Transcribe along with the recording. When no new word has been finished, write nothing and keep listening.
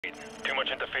Too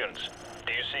much interference.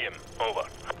 Do you see him? Over.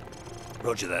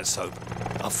 Roger that, Soap.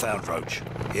 I've found Roach.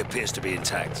 He appears to be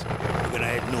intact. We're gonna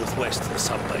head northwest to the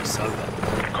sub-base.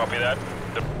 Over. Copy that.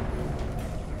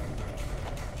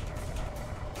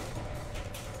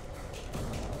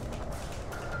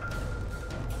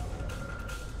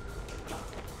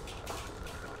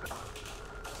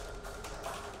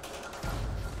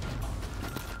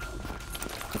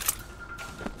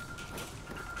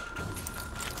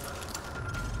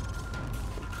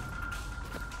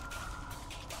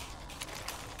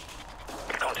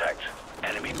 Contact.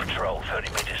 Enemy patrol 30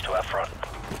 meters to our front.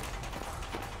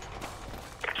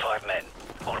 5 men.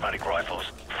 Automatic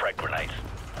rifles. Frag grenades.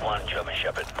 1 German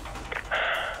Shepherd.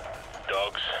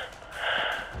 Dogs.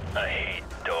 I hate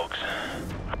dogs.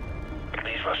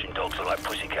 These Russian dogs are like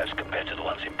pussycats compared to the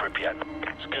ones in Pripyat.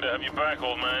 It's good to have you back,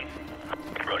 old man.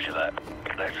 Roger that.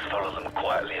 Let's follow them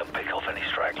quietly and pick off any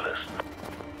stragglers.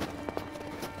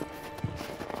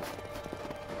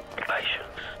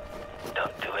 Patience.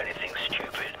 Don't do anything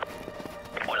stupid.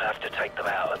 We'll have to take them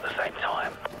out at the same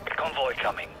time. Convoy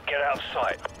coming. Get out of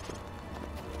sight.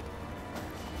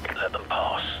 Let them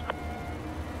pass.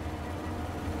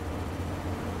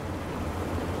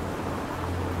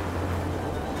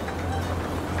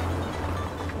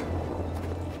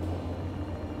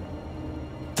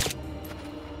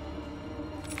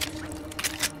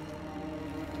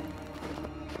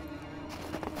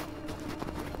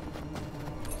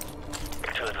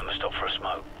 Two of them are stopped for a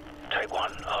smoke. Take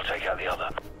one, I'll take out the other.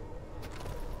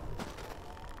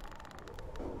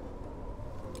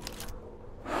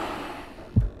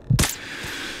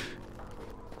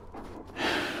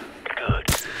 Good.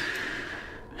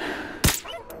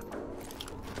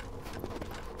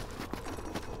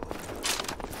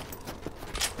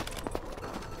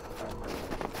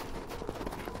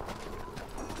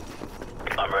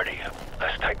 I'm ready.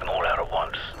 Let's take them all out at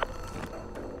once.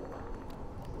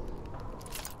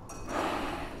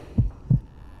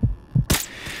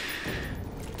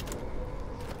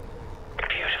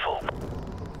 Beautiful.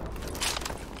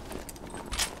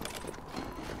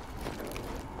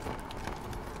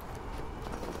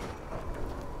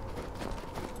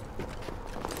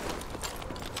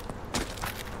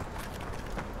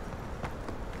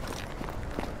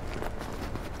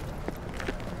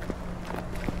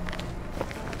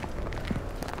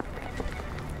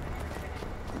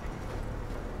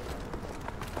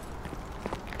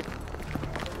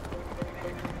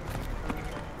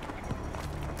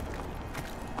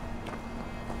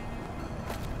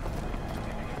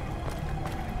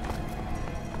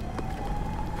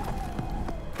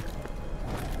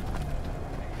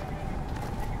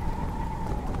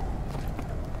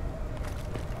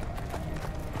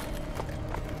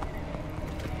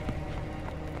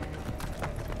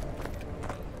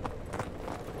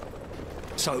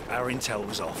 So, our intel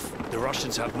was off. The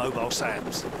Russians have mobile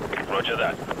SAMs. Roger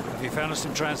that. Have you found us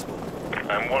some transport?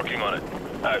 I'm working on it.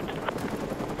 Out.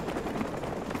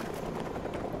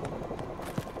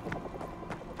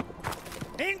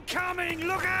 Incoming!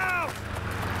 Look out!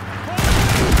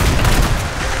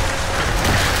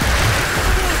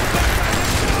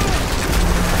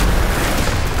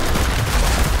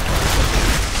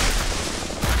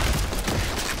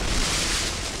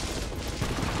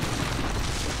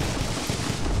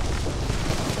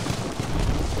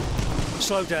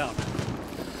 Slow down.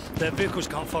 Their vehicles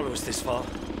can't follow us this far.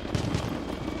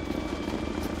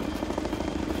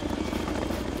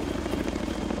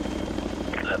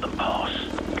 Let them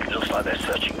pass. Looks like they're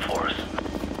searching for us.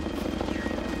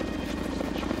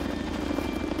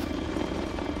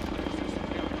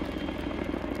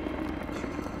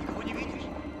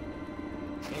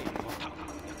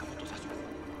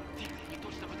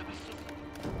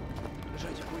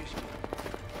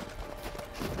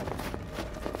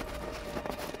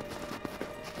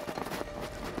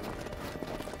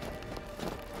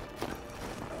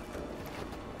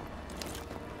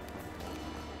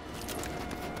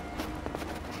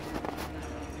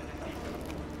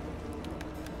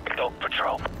 Dog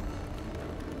patrol.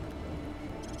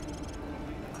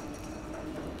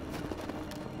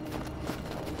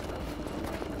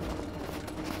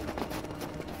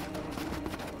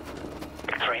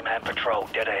 Three-man patrol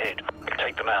dead ahead.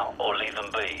 Take them out or leave them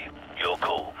be. Your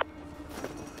call.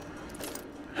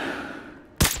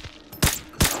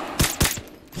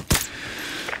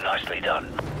 Nicely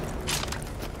done.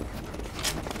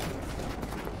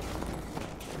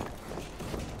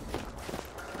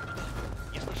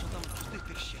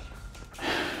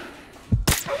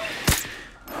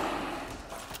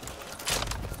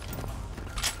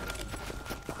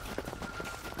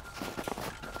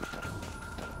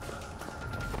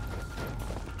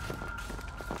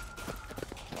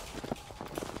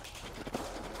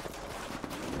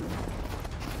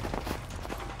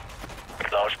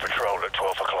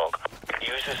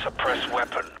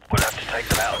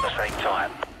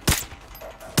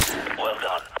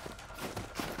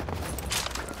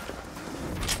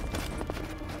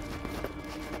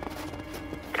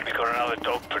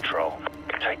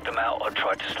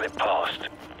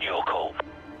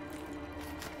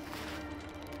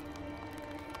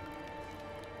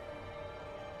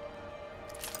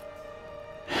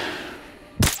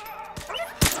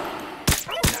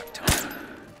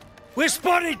 We're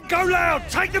spotted! Go loud!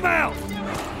 Take them out!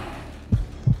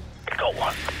 Got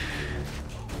one.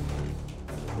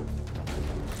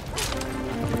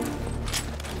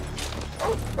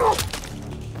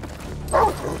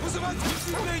 Вызывать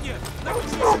подкрепление! На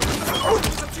позицию!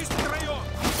 Зачистить район!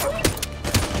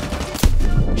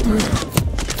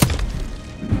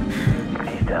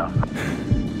 He's down.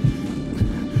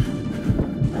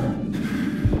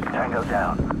 Tango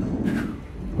down.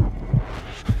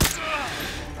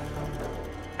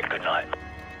 Good night.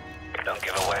 Don't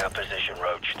give away our position,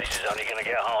 Roach. This is only gonna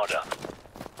get harder.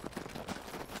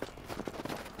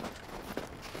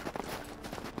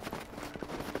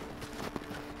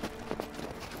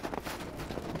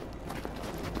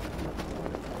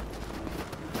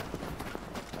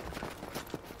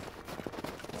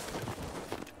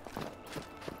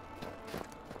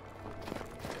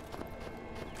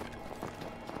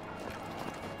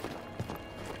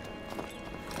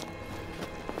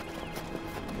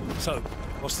 So,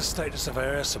 what's the status of our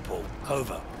air support?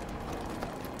 Over.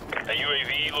 A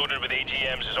UAV loaded with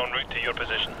AGMs is en route to your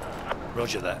position.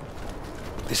 Roger that.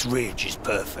 This ridge is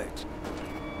perfect.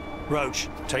 Roach,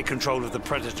 take control of the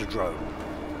Predator drone.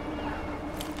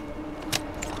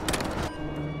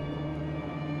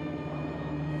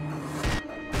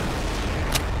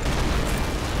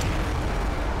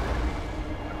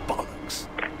 Bollocks.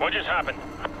 What just happened?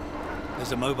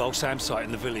 There's a mobile SAM site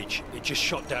in the village. It just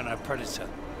shot down our Predator.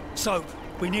 So,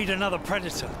 we need another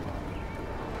Predator.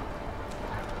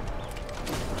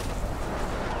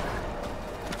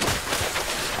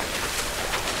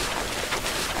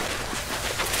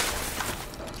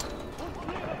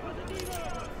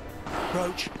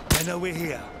 Roach, they know we're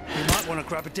here. We might want to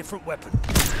grab a different weapon.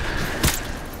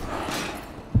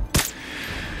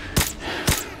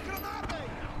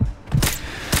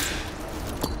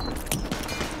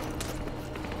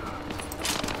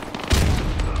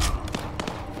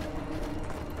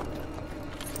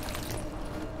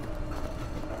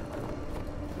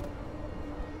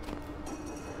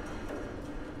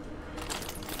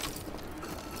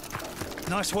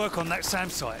 Nice work on that SAM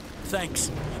site.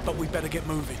 Thanks, but we better get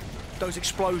moving. Those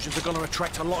explosions are going to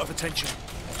attract a lot of attention.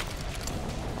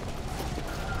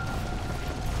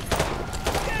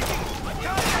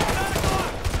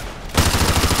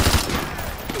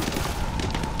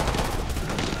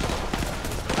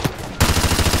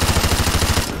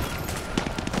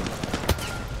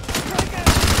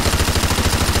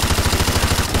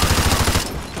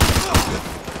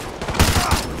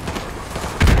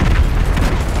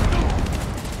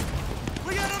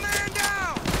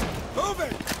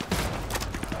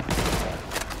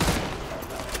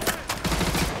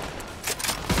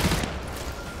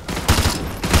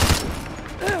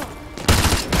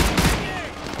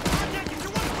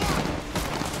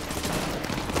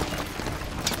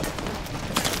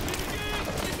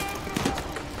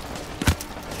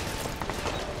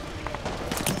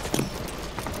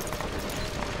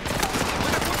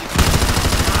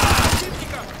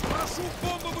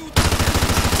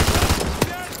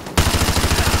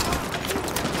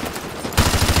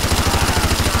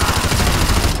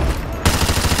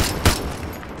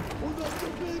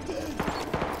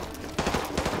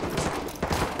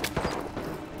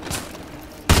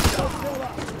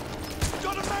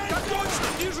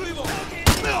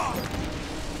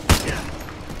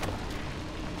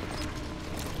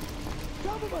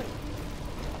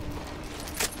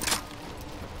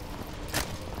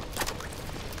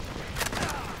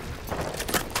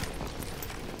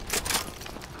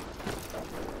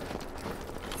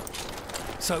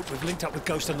 So, we've linked up with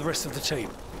Ghost and the rest of the team.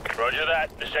 Roger that.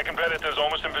 The second Predator's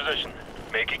almost in position.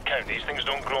 Make it count. These things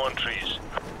don't grow on trees.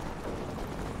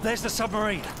 There's the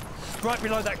submarine, right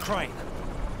below that crane.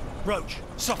 Roach,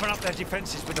 soften up their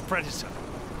defenses with the Predator.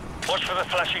 Watch for the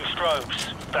flashing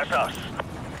strobes. That's us.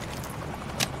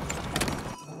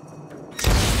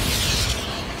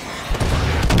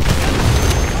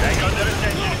 Hang on their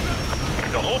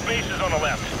attention. The whole base is on the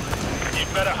left.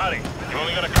 You'd better hurry. You've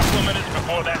only got a couple of minutes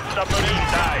before that submarine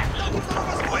dives.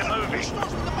 We're moving.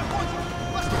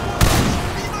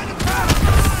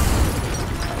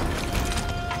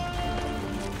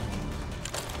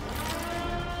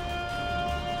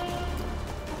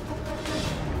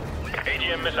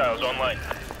 AGM missiles online.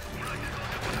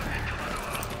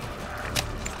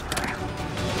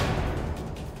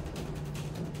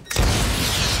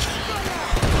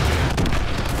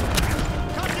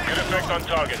 Good effect on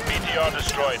target. BTR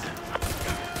destroyed.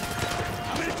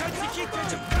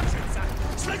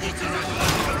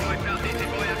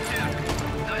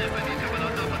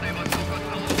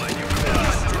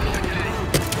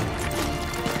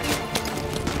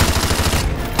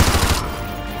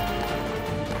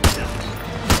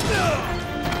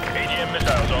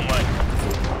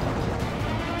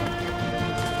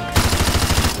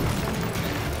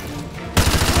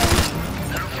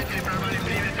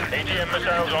 AGM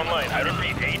missiles online. I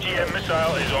repeat, AGM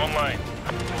missile is online.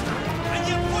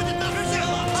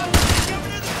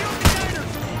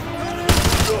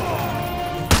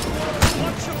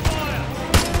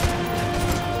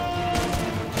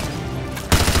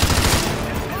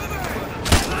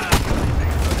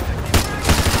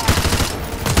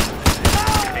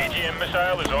 AGM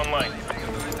missile is online.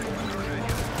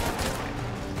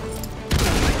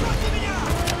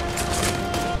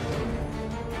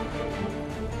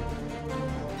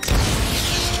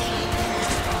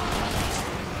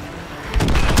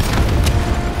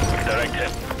 Direct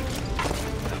hit.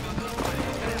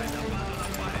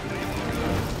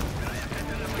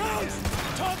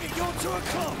 Target your 2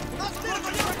 o'clock! That's it!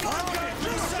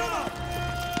 Listen up!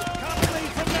 Can't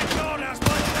leave from that guardhouse by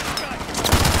the west gate!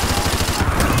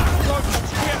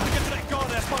 Robots, we have to get to that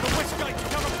guardhouse by the west gate to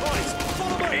cover place!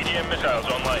 Follow me! AGM missiles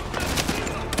online.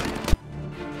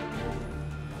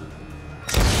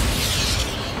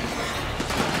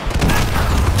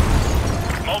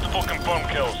 Multiple confirmed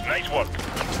kills. Nice work.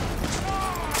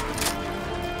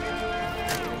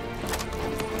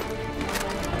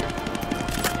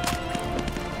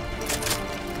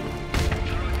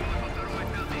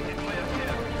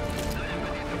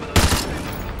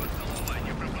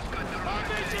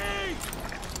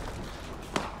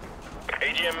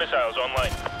 AGM missiles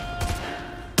online.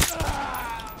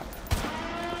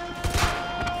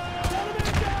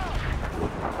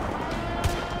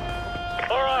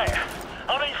 All right,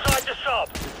 I'm inside the sub.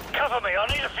 Cover me, I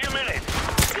need a few minutes.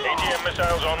 AGM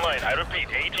missiles online. I repeat,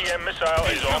 AGM missile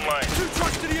is online. 2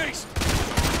 trucks to the east!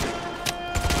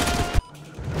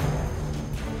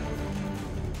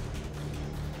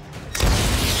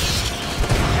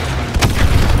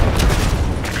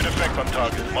 Good effect on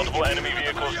target. Multiple enemy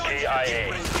vehicles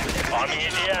KIA. Arming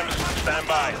AGMs, stand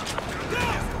by.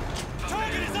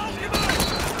 Target is occupied!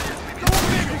 Go on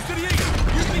vehicles to the east!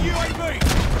 Use the UAV!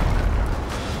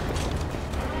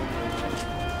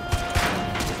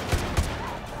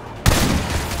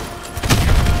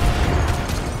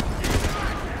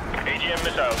 AGM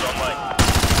missiles online.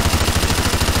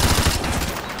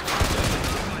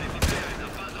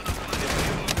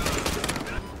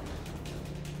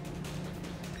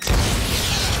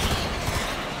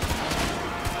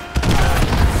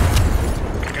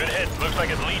 Good hit. Looks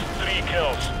like at least 3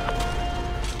 kills.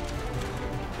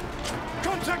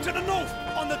 Contact to the north!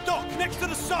 On the dock, next to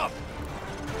the sub!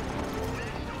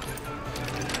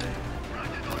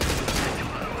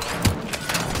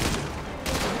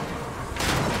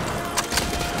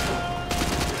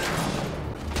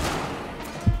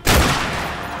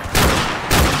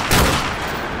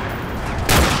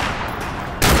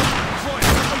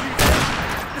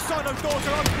 Doors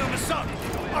are open on the sub.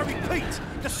 I repeat,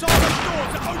 the silo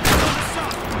doors are open on the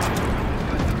sub.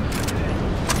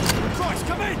 Christ,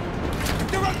 come in!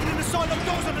 They're opening the silo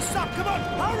doors on the sub. Come on,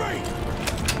 hurry!